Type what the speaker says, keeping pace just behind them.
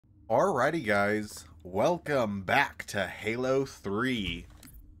Alrighty guys, welcome back to Halo 3,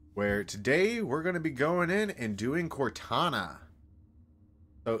 where today we're going to be going in and doing Cortana.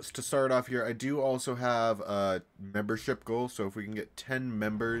 So to start off here, I do also have a membership goal, so if we can get 10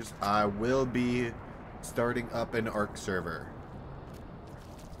 members, I will be starting up an ARC server.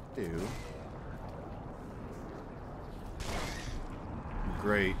 Ew.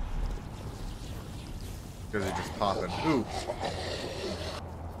 Great. Because it just popping. Ooh.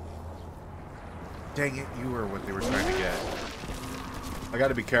 Dang it, you were what they were trying to get. I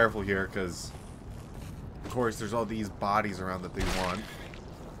gotta be careful here, because, of course, there's all these bodies around that they want.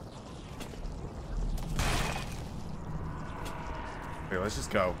 Okay, let's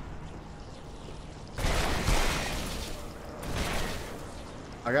just go.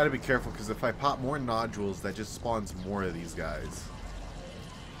 I gotta be careful, because if I pop more nodules, that just spawns more of these guys.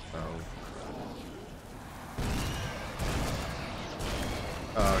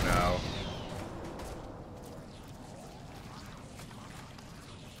 Oh no.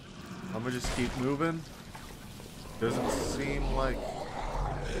 I'm gonna just keep moving. Doesn't seem like...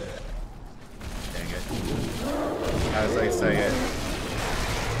 Dang it. As I say it.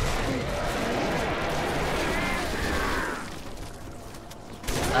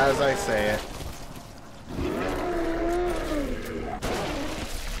 As I say it.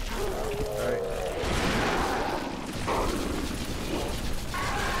 Alright.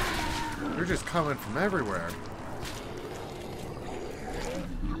 You're just coming from everywhere.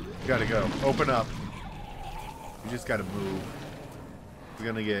 You gotta go. Open up. You just gotta move. You're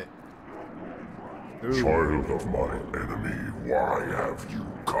gonna get... Ooh. Child of my enemy, why have you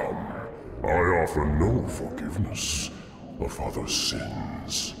come? I offer no forgiveness. The father's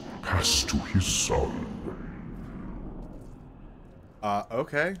sins pass to his son.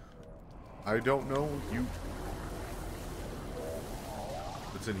 Okay. I don't know. You...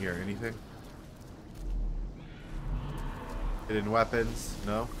 What's in here? Anything? Hidden weapons?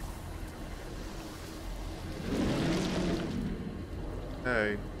 No?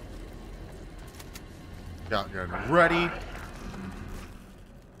 Hey. Shotgun ready.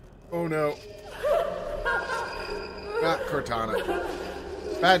 Oh no. Not Cortana.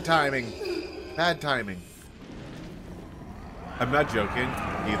 Bad timing. Bad timing. I'm not joking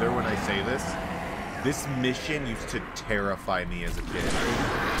either when I say this. This mission used to terrify me as a kid.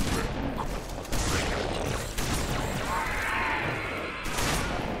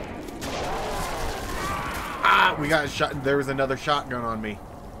 Ah, we got a shot. There was another shotgun on me.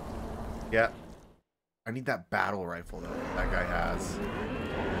 Yep. I need that battle rifle though. That guy has.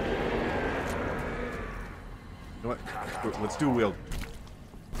 You know what? Let's do a wield.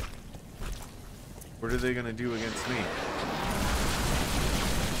 What are they gonna do against me?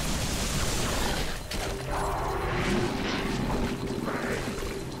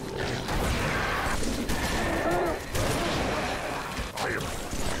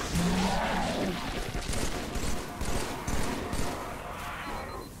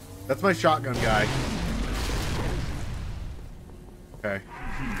 That's my shotgun guy. Okay.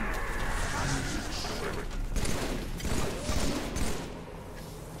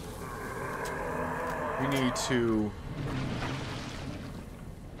 We need to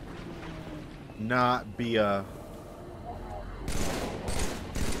not be a...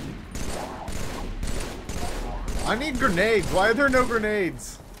 I need grenades. Why are there no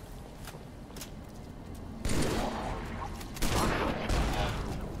grenades?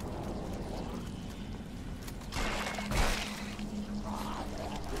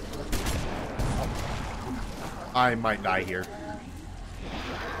 I might die here.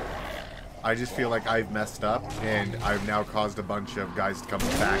 I just feel like I've messed up, and I've now caused a bunch of guys to come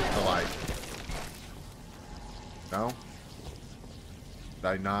back to life. No? Did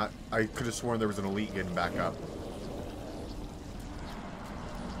I not? I could have sworn there was an elite getting back up.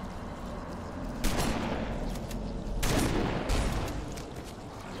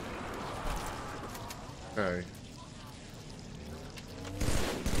 Okay.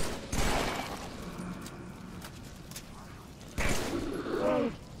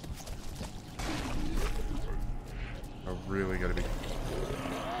 Really gotta be.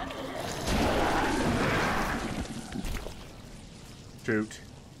 Shoot.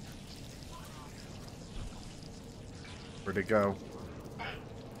 Where'd it go?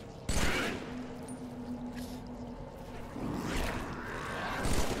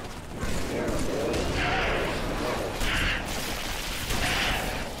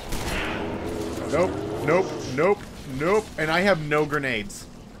 Nope, nope, nope, nope. And I have no grenades.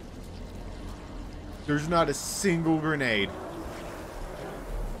 There's not a single grenade.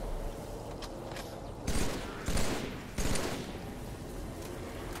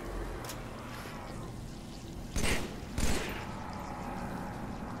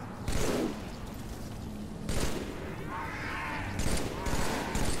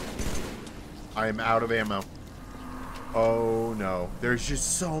 I am out of ammo. Oh no. There's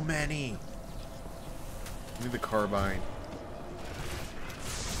just so many. Give me the carbine.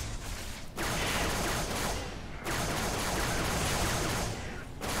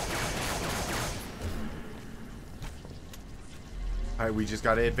 Alright, we just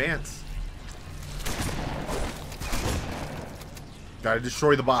gotta advance. Gotta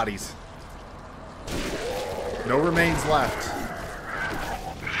destroy the bodies. No remains left.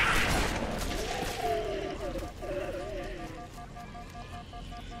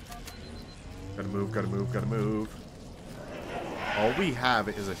 Gotta move, gotta move, gotta move. All we have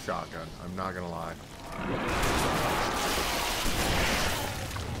is a shotgun. I'm not gonna lie.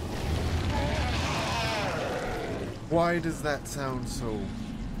 Why does that sound so...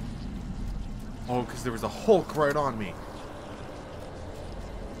 Oh, because there was a Hulk right on me.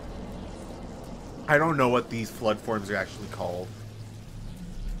 I don't know what these flood forms are actually called.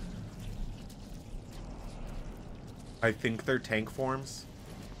 I think they're tank forms.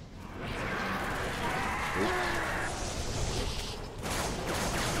 Oop.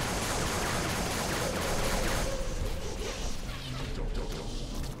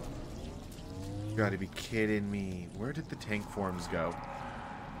 You gotta be kidding me. Where did the tank forms go?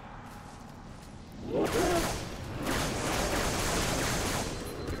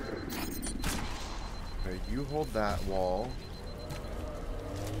 Okay, you hold that wall.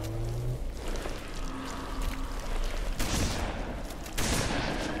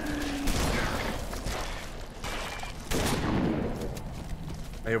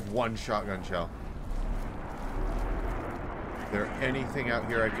 I have one shotgun shell. Is there anything out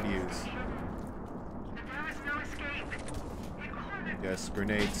here I could use? Yes,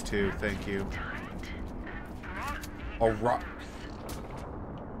 grenades too, thank you. Alright.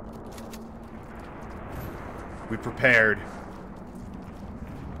 We prepared.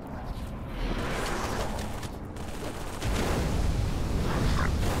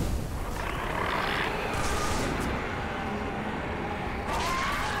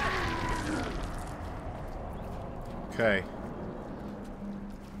 Okay.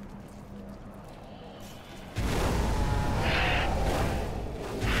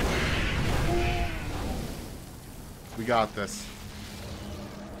 We got this.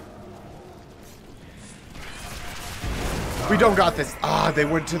 We don't got this. Ah, they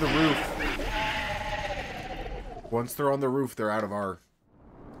went to the roof. Once they're on the roof, they're out of our...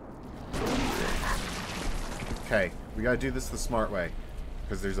 Okay, we gotta do this the smart way.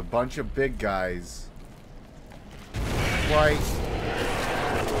 Because there's a bunch of big guys...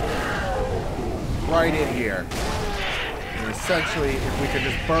 right in here. And essentially, if we can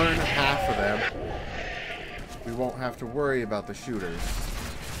just burn half of them, we won't have to worry about the shooters.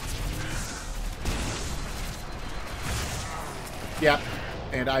 Yep,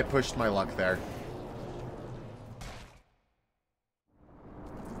 and I pushed my luck there.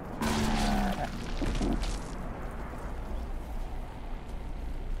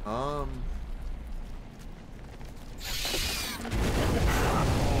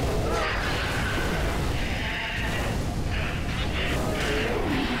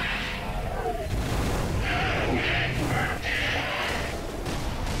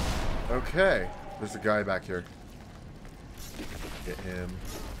 Okay, there's a guy back here. Get him.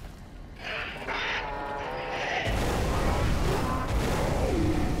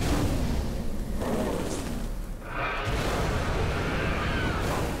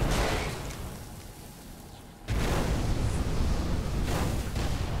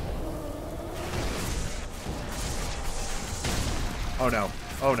 Oh no.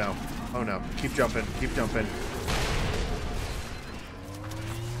 Oh no. Oh no. Keep jumping. Keep jumping.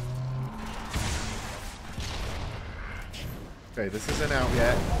 Okay, this isn't out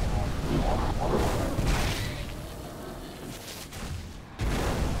yet.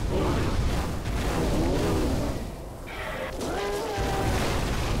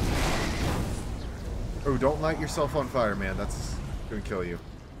 Oh, don't light yourself on fire, man. That's gonna kill you.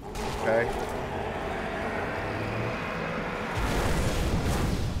 Okay?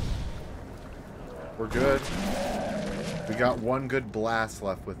 We're good. We got one good blast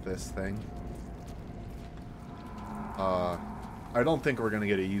left with this thing. I don't think we're gonna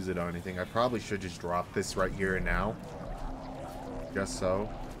get to use it on anything. I probably should just drop this right here and now. Guess so.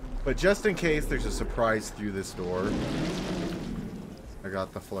 But just in case there's a surprise through this door, I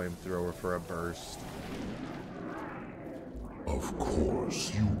got the flamethrower for a burst. Of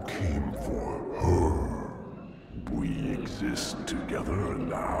course, you came for her. We exist together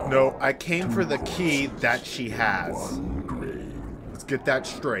now. No, I came for the key that she has. One grave. Let's get that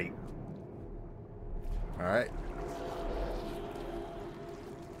straight. Alright.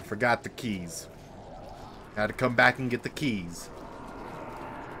 Forgot the keys. Had to come back and get the keys.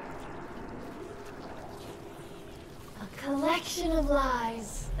 A collection of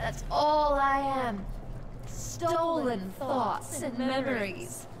lies. That's all I am. Stolen thoughts and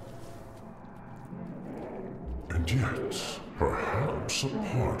memories. And yet, perhaps a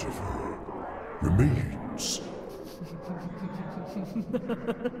part of her remains.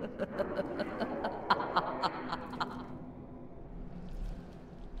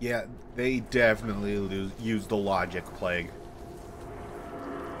 Yeah, they definitely use the logic plague.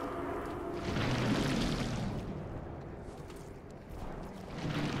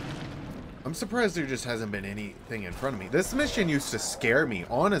 I'm surprised there just hasn't been anything in front of me. This mission used to scare me,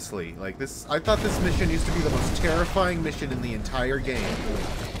 honestly. Like this, I thought this mission used to be the most terrifying mission in the entire game.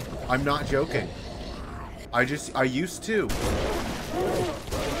 I'm not joking. I used to.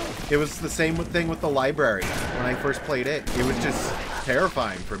 It was the same thing with the library when I first played it. It was just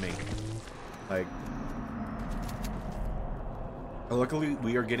terrifying for me. Like, luckily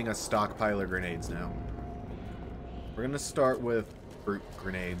we are getting a stockpile of grenades now. We're gonna start with brute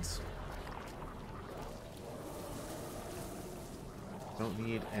grenades. Don't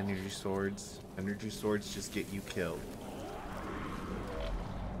need energy swords. Energy swords just get you killed.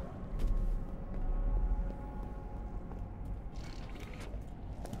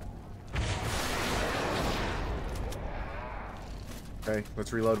 Okay,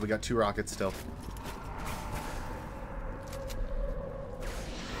 let's reload. We got 2 rockets still.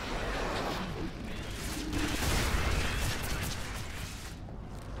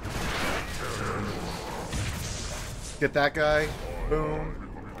 Get that guy. Boom.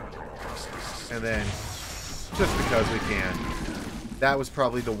 And then, just because we can. That was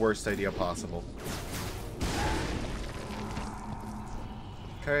probably the worst idea possible.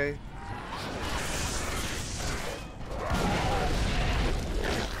 Okay.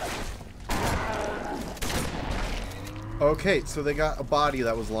 Okay, so they got a body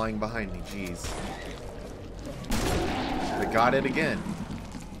that was lying behind me. Jeez. They got it again.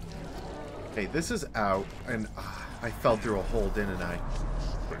 Okay, this is out, and I fell through a hole, didn't I?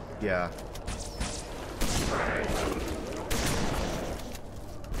 Yeah.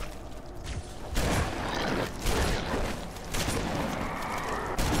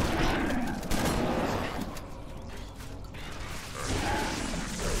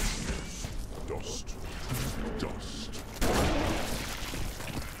 Dust. Dust.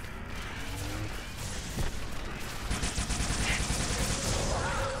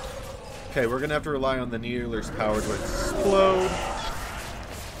 Okay, we're gonna have to rely on the Needler's power to explode.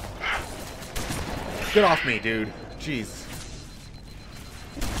 Get off me, dude. Jeez.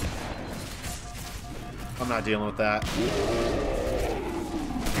 I'm not dealing with that.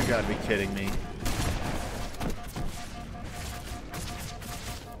 You gotta be kidding me.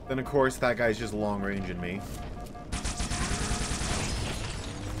 Then, of course, that guy's just long-ranging me.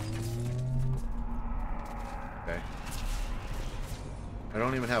 Okay. I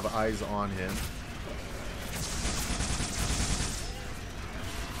don't even have eyes on him.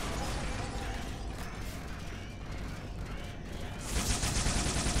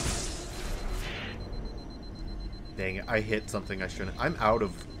 Dang it, I hit something I shouldn't. I'm out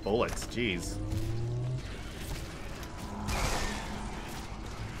of bullets, jeez.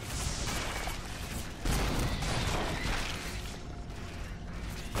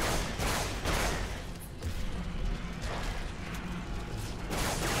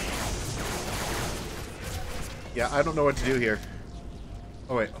 Yeah, I don't know what to do here.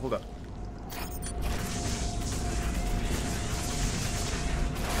 Oh wait, hold up.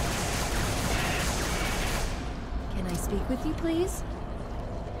 Can I speak with you, please?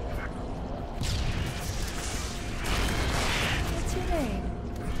 What's your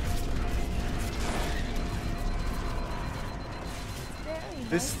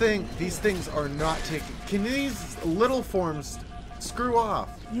name? These things are not taking. Can these little forms screw off?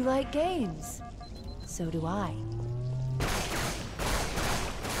 You like games. So do I.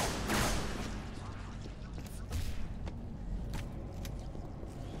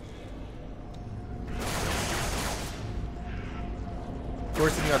 Of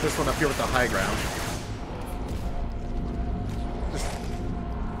course, we got this one up here with the high ground.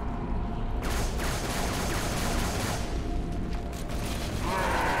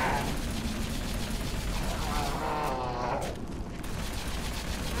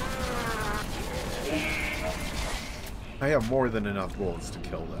 I have more than enough bullets to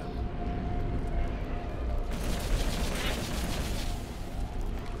kill them.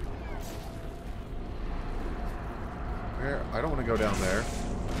 Where? I don't want to go down there.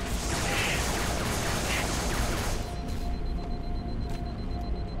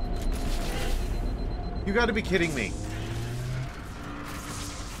 You gotta be kidding me.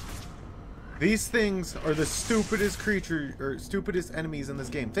 These things are the stupidest creature, or stupidest enemies in this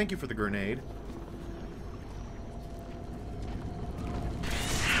game. Thank you for the grenade.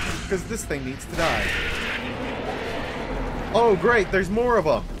 Because this thing needs to die. Oh, great, there's more of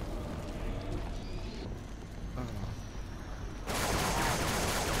them.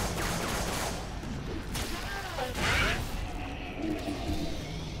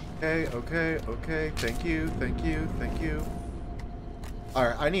 Okay. Thank you.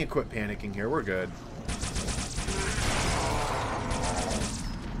 Alright, I need to quit panicking here. We're good.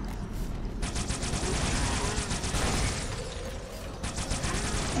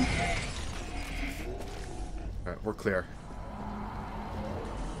 Alright, we're clear.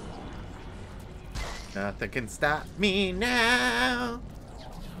 Nothing can stop me now.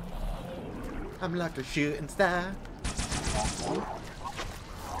 I'm like a shooting star.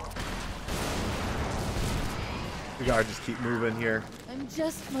 We gotta just keep moving here. I'm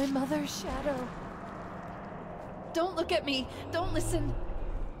just my mother's shadow. Don't look at me. Don't listen.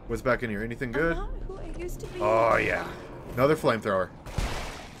 What's back in here? Anything good? I'm not who I used to be. Oh, yeah. Another flamethrower.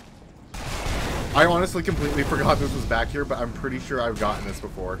 I honestly completely forgot this was back here, but I'm pretty sure I've gotten this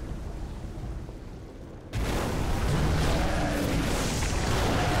before.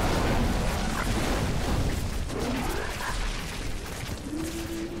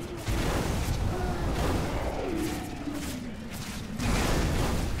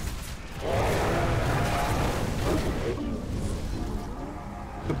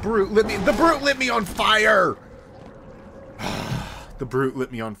 The brute lit me on fire! The brute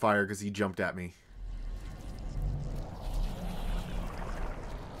lit me on fire because he jumped at me.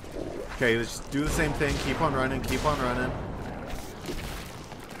 Okay, let's just do the same thing. Keep on running, keep on running.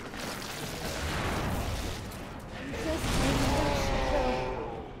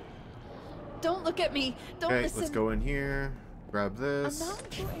 Don't look at me. Don't okay, listen. Let's go in here. Grab this. I'm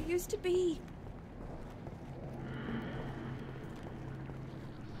not who I used to be.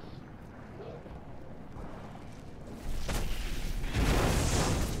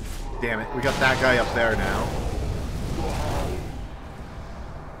 Damn it, we got that guy up there now.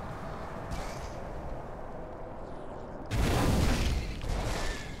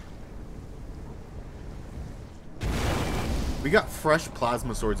 We got fresh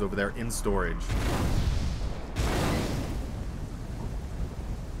plasma swords over there in storage.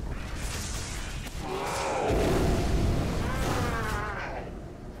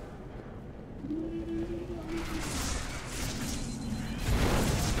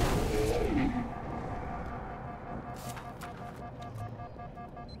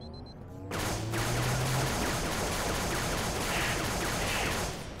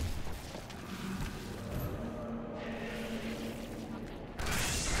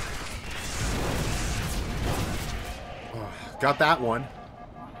 Got that one.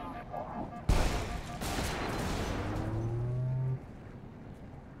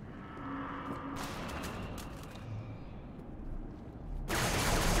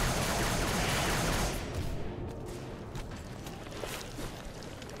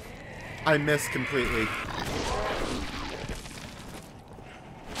 I missed completely.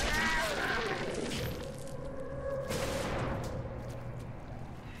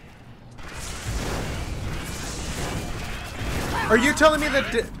 Are you telling me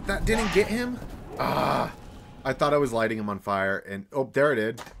that that didn't get him? Ah, I thought I was lighting him on fire, and oh, there it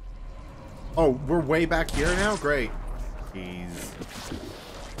did. Oh, we're way back here now? Great. Jeez.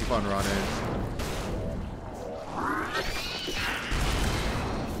 Keep on running.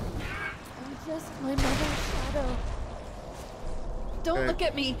 I'm just my mother's shadow. Don't Okay. look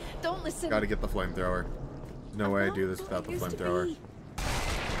at me. Don't listen. Gotta get the flamethrower. No way I do this without the flamethrower.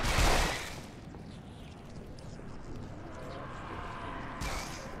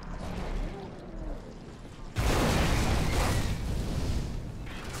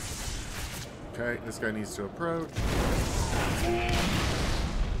 Okay, this guy needs to approach.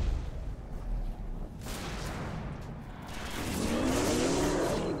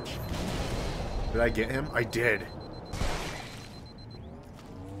 Did I get him? I did.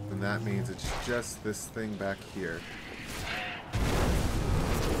 And that means it's just this thing back here.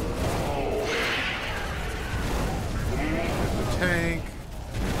 The tank.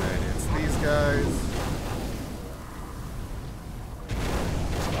 And then it's these guys.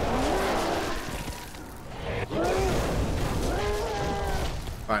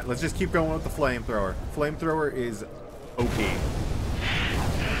 Alright, let's just keep going with the flamethrower. Flamethrower is OP.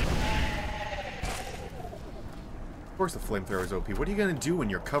 Of course the flamethrower is OP. What are you gonna do when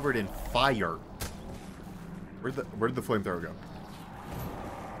you're covered in fire? Where'd the flamethrower go?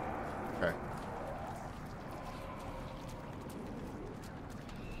 Okay.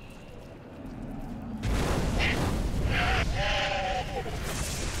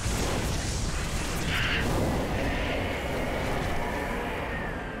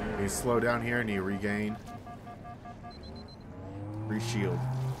 slow down here and you regain. Re-shield.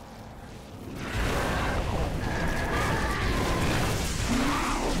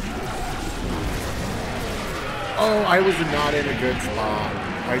 Oh, I was not in a good spot.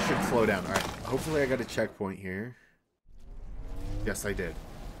 I should slow down. Alright, hopefully I got a checkpoint here. Yes, I did.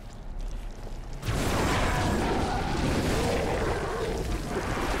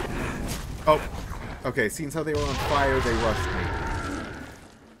 Oh, okay, seeing how they were on fire, they rushed me.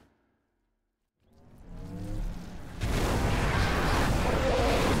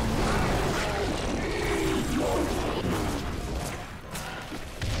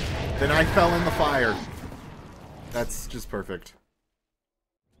 Then I fell in the fire. That's just perfect.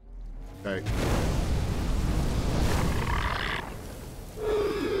 Okay.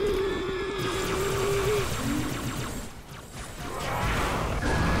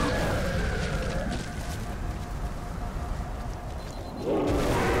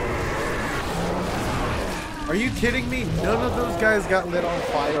 Are you kidding me? None of those guys got lit on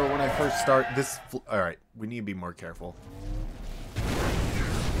fire when I first start this. Alright, we need to be more careful.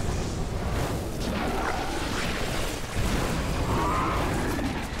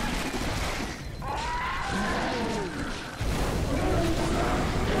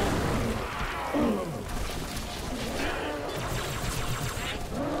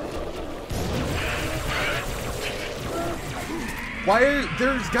 Why are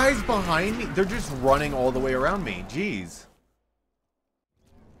there's guys behind me? They're just running all the way around me. Jeez.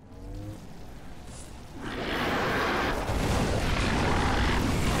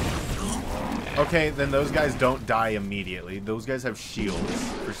 Okay, then those guys don't die immediately. Those guys have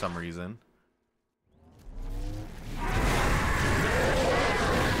shields for some reason.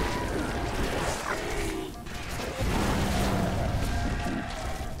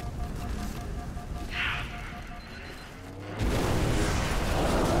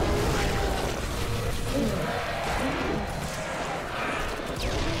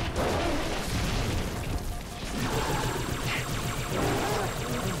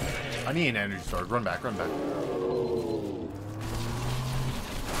 I need an energy sword. Run back, run back.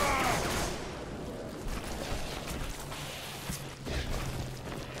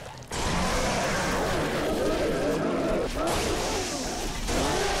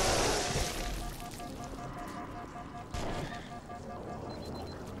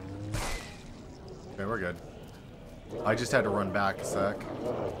 Okay, we're good. I just had to run back a sec. Get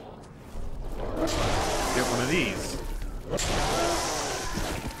one of these.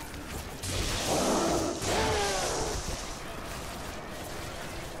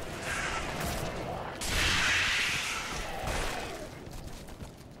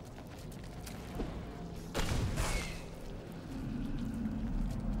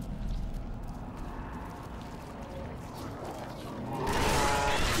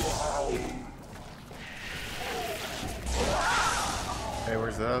 Okay,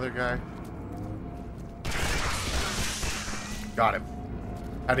 where's the other guy? Got him.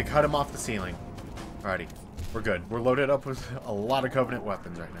 Had to cut him off the ceiling. Alrighty. We're good. We're loaded up with a lot of Covenant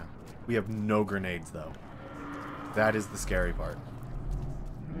weapons right now. We have no grenades, though. That is the scary part.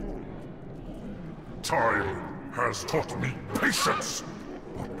 Time has taught me patience,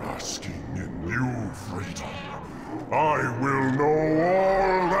 but basking in new freedom, I will know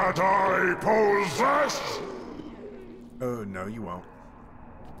all that I possess! Oh, no, you won't.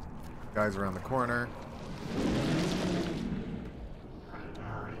 Guys around the corner.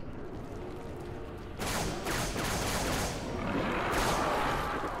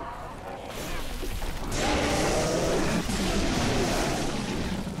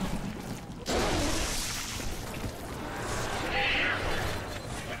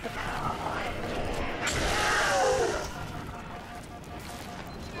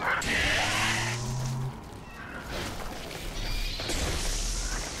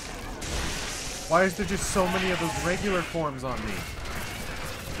 Why is there just so many of those regular forms on me?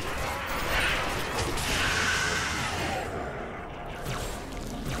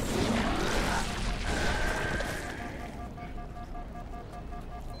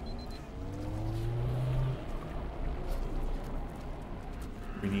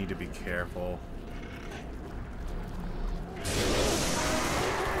 We need to be careful.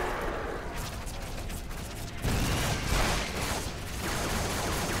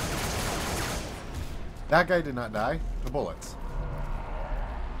 That guy did not die. The bullets.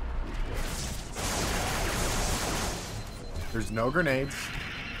 There's no grenades.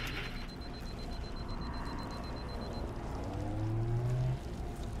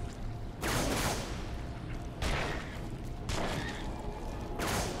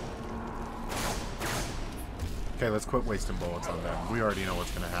 Okay, let's quit wasting bullets on them. We already know what's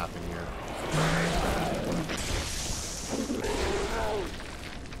going to happen here.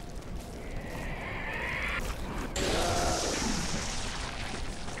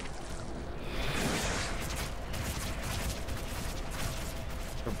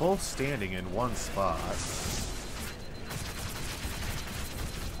 They're both standing in one spot.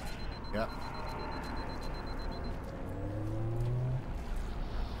 Yep.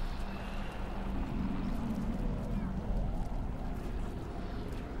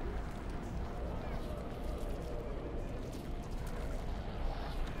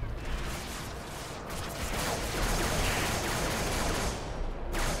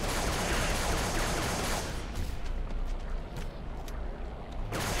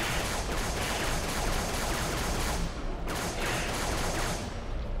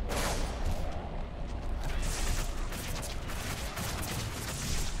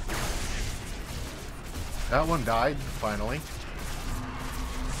 That one died, finally.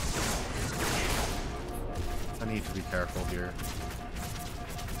 I need to be careful here.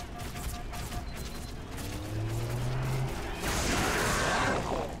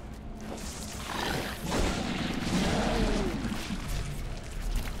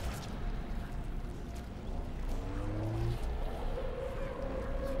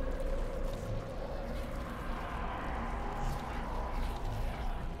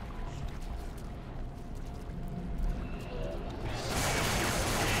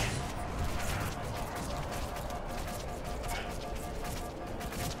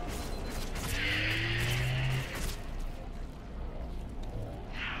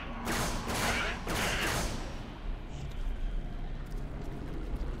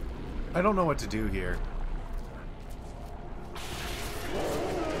 I don't know what to do here.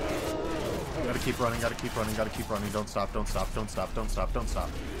 Gotta keep running, gotta keep running, gotta keep running. Don't stop, don't stop, don't stop, don't stop, don't stop.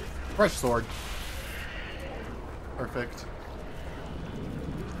 Fresh sword. Perfect.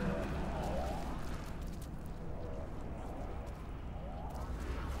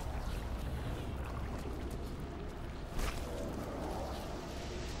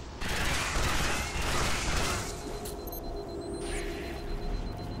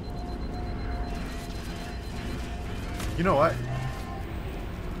 You know what?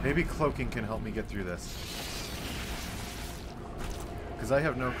 Maybe cloaking can help me get through this. Because I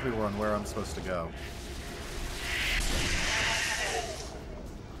have no clue on where I'm supposed to go.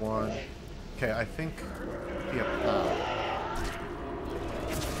 One. Okay, I think... Yep.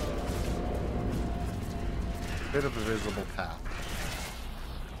 Bit of a visible path.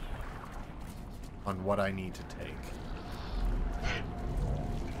 On what I need to take.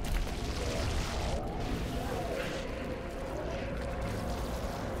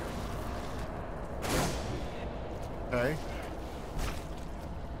 Okay.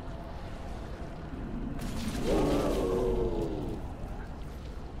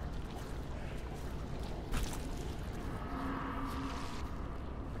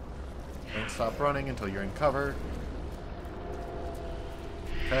 Don't stop running until you're in cover.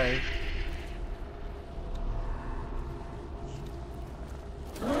 Okay.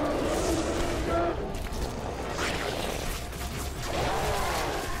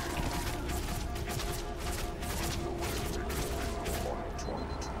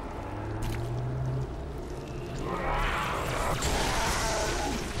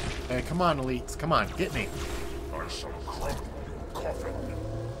 Hey, come on, elites. Come on, get me. I shall crumble your coffin.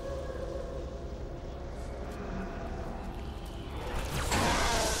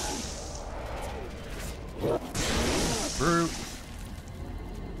 Brute.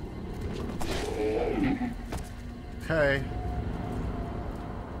 Okay.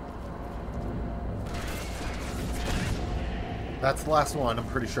 That's the last one, I'm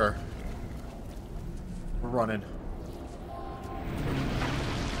pretty sure. We're running.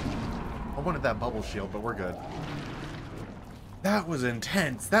 I wanted that bubble shield, but we're good. That was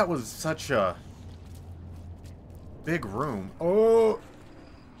intense. That was such a big room. Oh!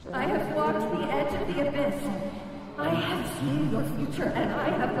 I have walked the edge of the abyss. I have seen your future, and I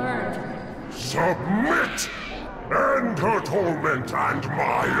have learned. Submit! End her torment and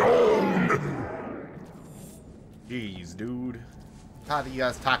my own! Jeez, dude. Tired of you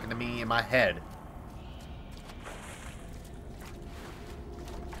guys talking to me in my head.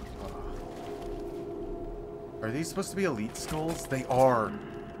 Are these supposed to be elite skulls? They are.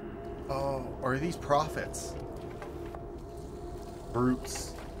 Oh, are these prophets?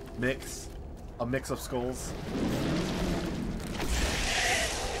 Brutes. Mix. A mix of skulls.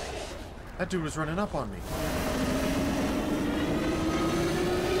 That dude was running up on me.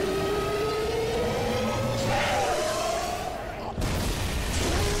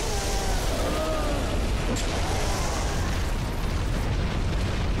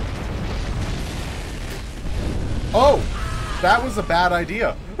 That was a bad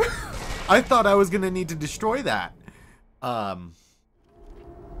idea. I thought I was gonna need to destroy that. No.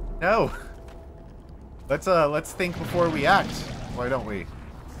 Let's think before we act. Why don't we?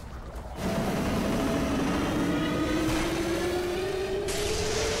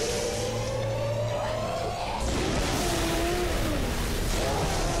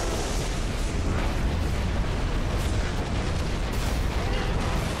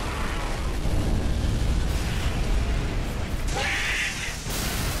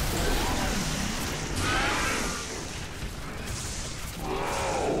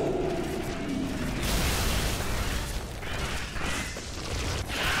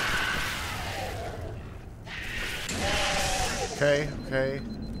 Okay, okay.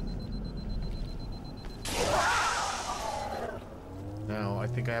 Now, I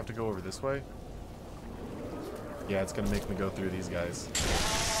think I have to go over this way. Yeah, it's gonna make me go through these guys.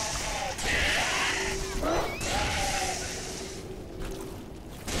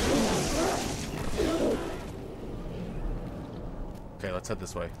 Okay, let's head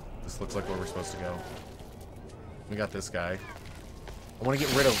this way. This looks like where we're supposed to go. We got this guy. I want to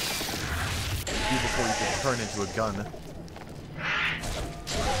get rid of you before you can turn into a gun.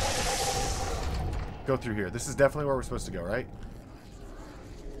 Go through here. This is definitely where we're supposed to go, right?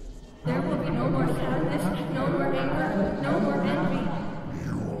 There will be no more sadness, no more anger, no more envy.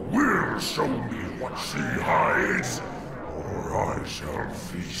 You will show me what she hides, or I shall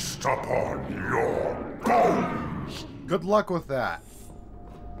feast upon your bones. Good luck with that.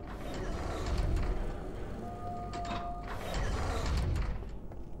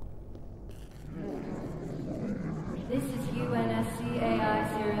 This is UNSCAI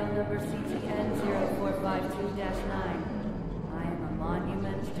serial number CTN0452-9. I am a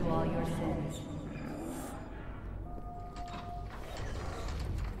monument to all your sins.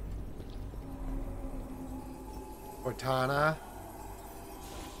 Cortana.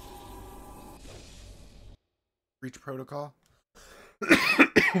 Reach protocol.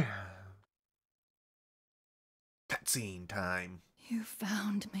 Cutscene time. You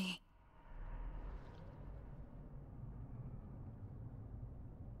found me.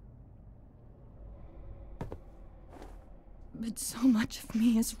 But so much of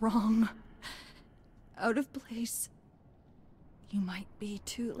me is wrong. Out of place. You might be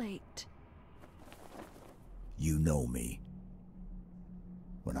too late. You know me.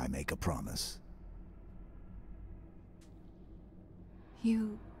 When I make a promise.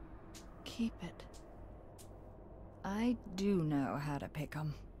 You keep it. I do know how to pick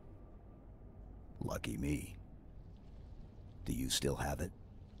 'em. Lucky me. Do you still have it?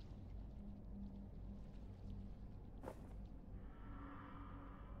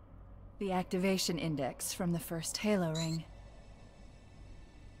 The activation index from the first Halo ring.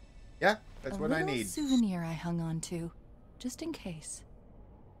 Yeah, that's what I A need. little souvenir I hung on to, just in case.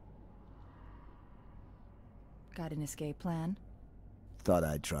 Got an escape plan? Thought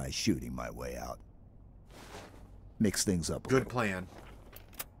I'd try shooting my way out. Mix things up a Good little. plan.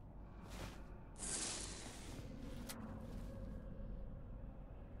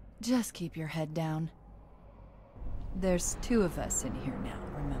 Just keep your head down. There's 2 of us in here now,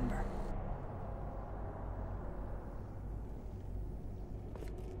 remember?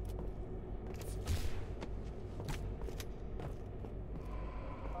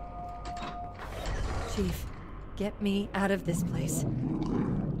 Chief, get me out of this place.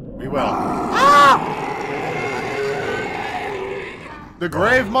 We will. The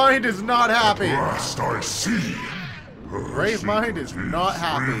Grave Mind is not happy. Last I see, Grave Mind is not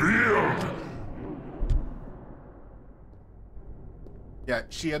happy. revealed. Yeah,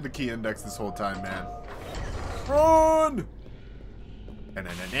 she had the key index this whole time, man. Run!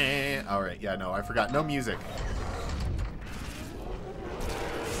 Alright, yeah, no, I forgot. No music.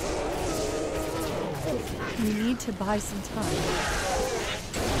 You need to buy some time.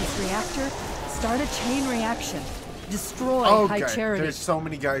 This reactor, start a chain reaction. Destroy High Charity. There's so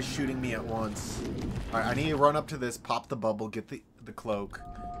many guys shooting me at once. Alright, I need to run up to this, pop the bubble, get the cloak,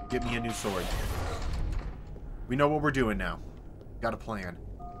 get me a new sword. We know what we're doing now. We got a plan.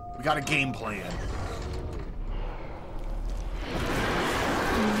 We got a game plan.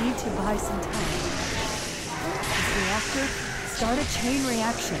 You need to buy some time. This reactor, start a chain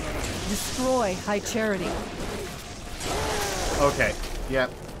reaction. Destroy High Charity. Okay, yep.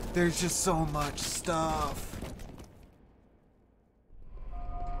 There's just so much stuff.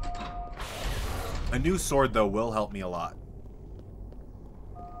 A new sword, though, will help me a lot.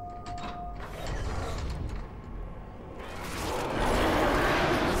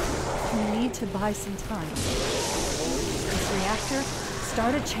 You need to buy some time. This reactor,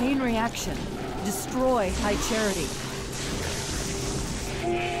 start a chain reaction. Destroy High Charity.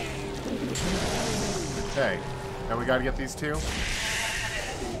 Okay. Now we gotta get these two.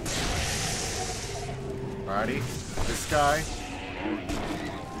 Alrighty. This guy.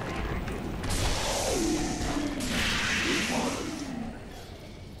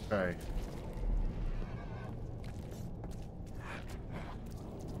 Okay.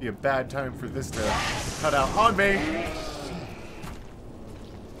 Be a bad time for this to cut out on me.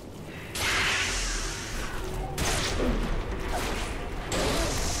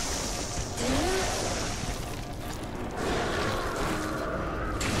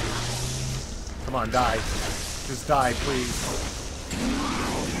 Come on, die. Just die, please.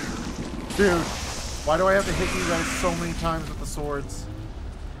 Dude, why do I have to hit you guys so many times with the swords?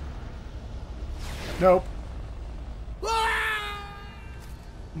 Nope.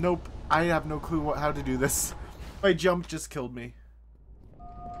 Nope. I have no clue how to do this. My jump just killed me.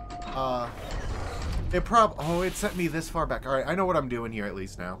 Oh, it sent me this far back. Alright, I know what I'm doing here at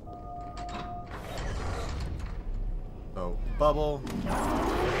least now. So, bubble.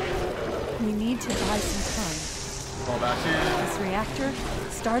 We need to buy some time. Fall back in. This reactor,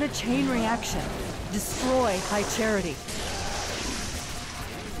 start a chain reaction. Destroy High Charity.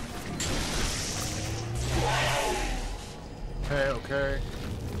 Okay, okay.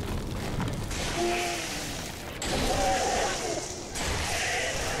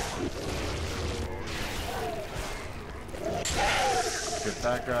 Get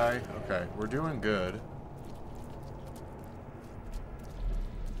that guy. Okay, we're doing good.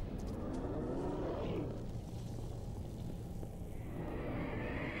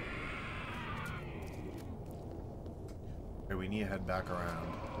 Okay, we need to head back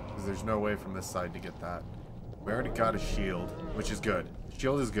around. Because there's no way from this side to get that. We already got a shield, which is good.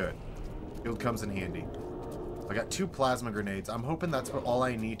 Shield is good. Shield comes in handy. I got 2 plasma grenades. I'm hoping that's all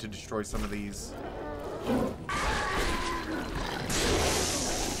I need to destroy some of these.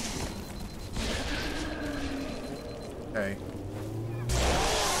 Okay.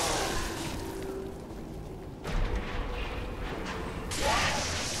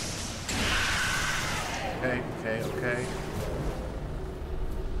 Okay, okay, okay.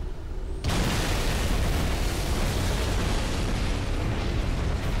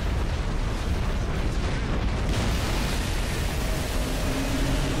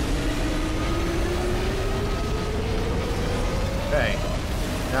 Okay.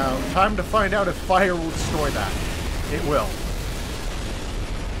 Now, time to find out if fire will destroy that. It will.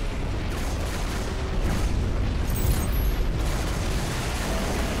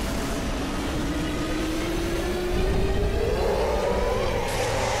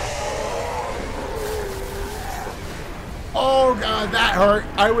 Oh god, that hurt.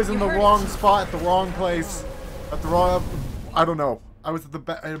 I was in the wrong spot at the wrong place. At the wrong... I don't know. I was at the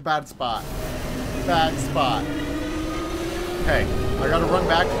in a bad spot. Bad spot. Okay, I gotta run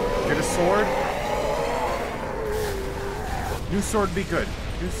back, get a sword. New sword would be good.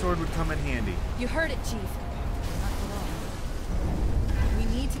 New sword would come in handy. You heard it, Chief. Not alone. We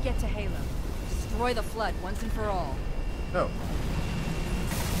need to get to Halo. Destroy the Flood once and for all. No.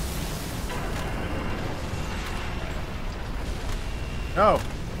 No.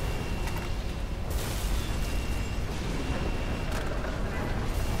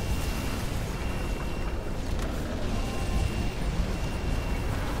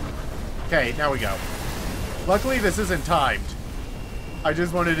 Okay, now we go. Luckily, this isn't timed. I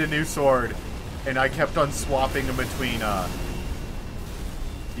just wanted a new sword, and I kept on swapping in between, the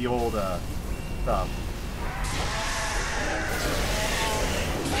old, stuff.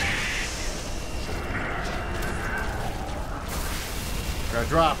 Gotta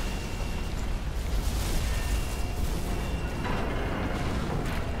drop.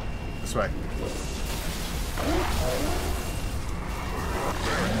 This way.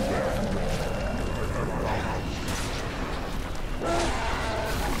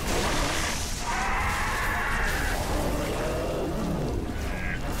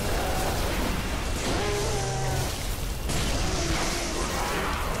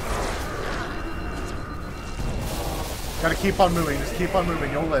 Gotta keep on moving, just keep on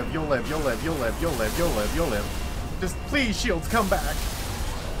moving. You'll live, you'll live, you'll live, you'll live, you'll live, you'll live, you'll live. Just please, shields, come back.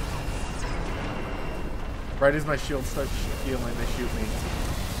 Right as my shield starts healing, they shoot me.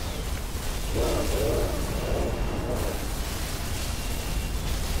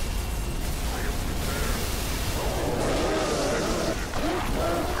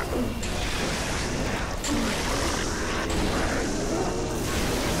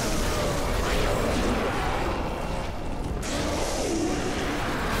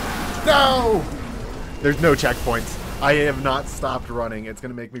 No! There's no checkpoints. I have not stopped running. It's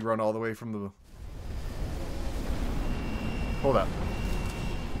gonna make me run all the way from the... Hold up.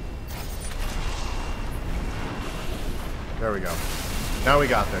 There we go. Now we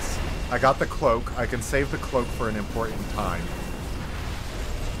got this. I got the cloak. I can save the cloak for an important time.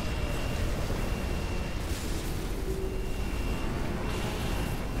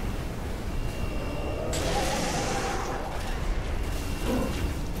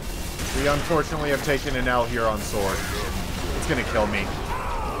 We unfortunately have taken an L here on sword. It's gonna kill me.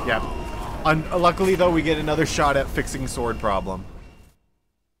 Yep. Luckily though, we get another shot at fixing sword problem.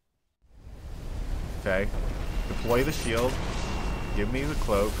 Okay. Deploy the shield. Give me the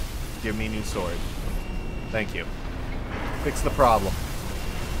cloak. Give me new sword. Thank you. Fix the problem.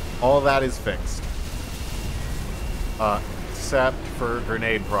 All that is fixed. Except for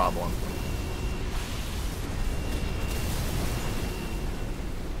grenade problem.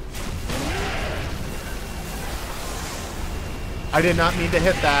 I did not mean to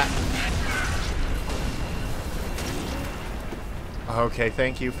hit that. Okay,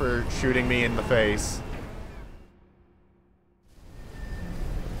 thank you for shooting me in the face.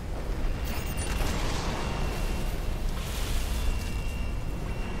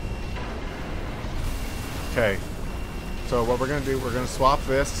 Okay, so what we're gonna do, we're gonna swap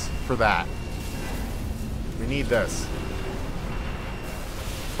this for that. We need this.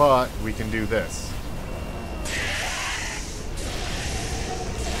 But we can do this.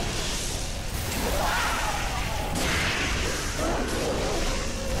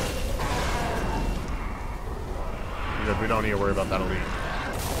 Because we don't need to worry about that elite.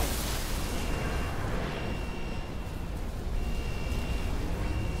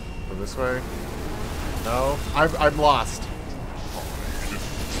 Go this way. No, I'm lost.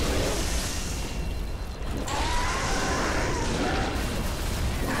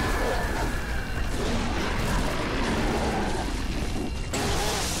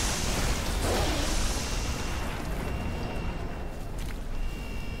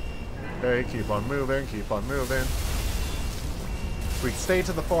 Okay, keep on moving, keep on moving. If we stay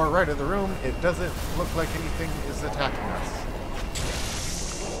to the far right of the room, it doesn't look like anything is attacking us.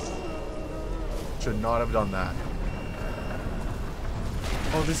 Should not have done that.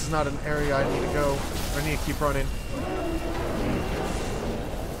 Oh, this is not an area I need to go. I need to keep running.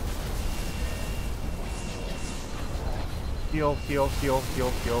 Heal, heal, heal, heal,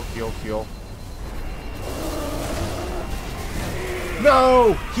 heal, heal, heal.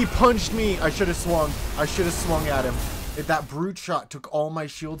 No! He punched me! I should have swung. I should have swung at him. That brute shot took all my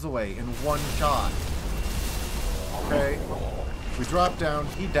shields away in one shot. Okay. We drop down,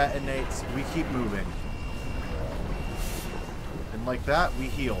 he detonates, we keep moving. And like that, we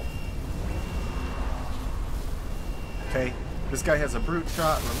heal. Okay, this guy has a brute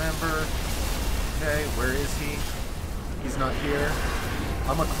shot, remember? Okay, where is he? He's not here.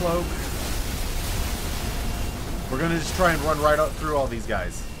 I'm a cloak. We're gonna just try and run right out through all these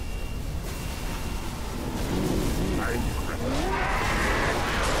guys.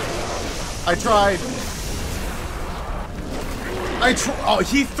 I tried. Oh,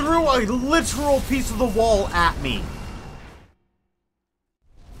 he threw a literal piece of the wall at me.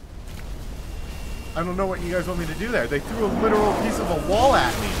 I don't know what you guys want me to do there. They threw a literal piece of a wall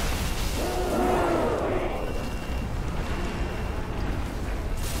at me.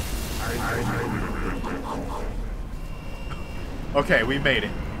 Okay, we made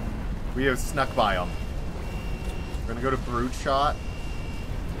it. We have snuck by them. We're gonna go to brute shot.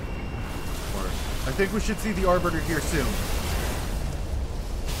 Or I think we should see the Arbiter here soon.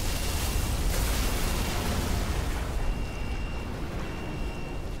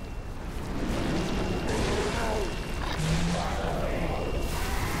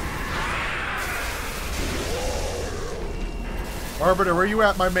 Arbiter, where you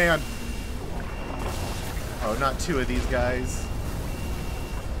at, my man? Oh, not two of these guys.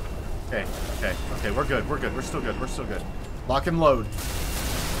 Okay, okay, okay, we're good, we're good, we're still good, we're still good. Lock and load.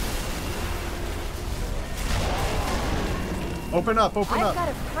 Open up, open up. I've got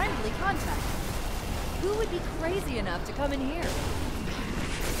a friendly contact. Who would be crazy enough to come in here?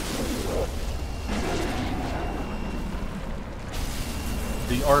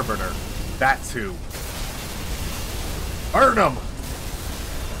 The Arbiter. That's who. Burn him!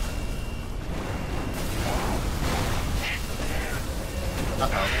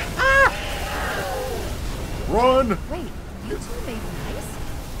 Uh-oh. Ah! Run! Wait, you two made nice?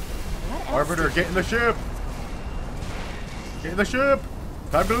 What else Arbiter, did get in the ship! Get in the ship!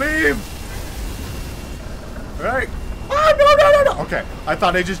 Time to leave! Alright. Ah, no, no, no, no! Okay, I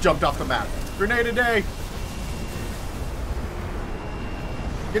thought I just jumped off the map. Grenade a day!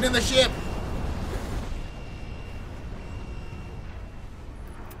 Get in the ship!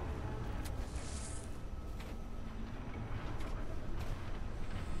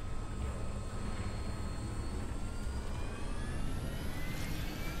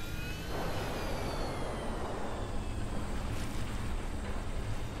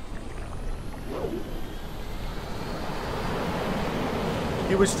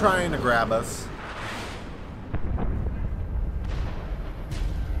 He was trying to grab us.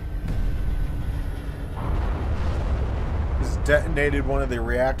 He's detonated one of the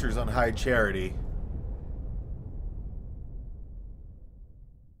reactors on High Charity.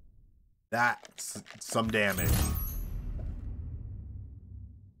 That's some damage.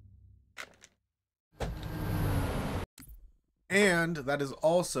 And that is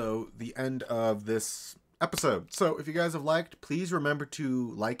also the end of this episode. So if you guys have liked, please remember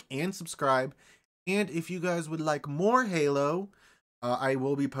to like and subscribe. And if you guys would like more Halo, I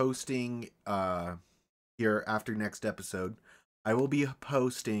will be posting here after next episode. I will be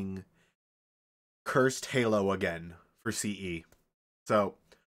posting Cursed Halo again for CE. So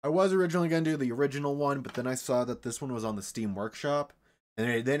I was originally going to do the original one, but then I saw that this one was on the Steam Workshop.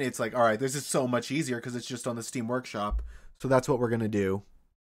 And then it's like, all right, this is so much easier because it's just on the Steam Workshop. So that's what we're going to do.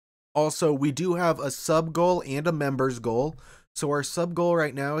 Also, we do have a sub goal and a members goal. So our sub goal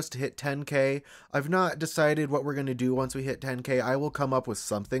right now is to hit 10K. I've not decided what we're going to do once we hit 10K. I will come up with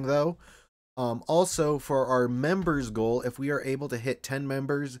something though. Also, for our members goal, if we are able to hit 10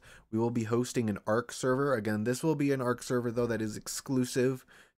 members, we will be hosting an ARC server. Again, this will be an ARC server though that is exclusive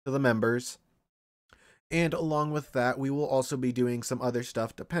to the members. And along with that, we will also be doing some other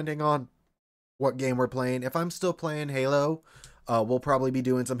stuff depending on what game we're playing. If I'm still playing Halo, we'll probably be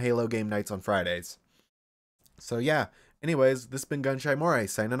doing some Halo game nights on Fridays. So yeah, anyways, this has been GunShyMoray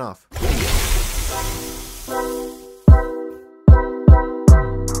signing off.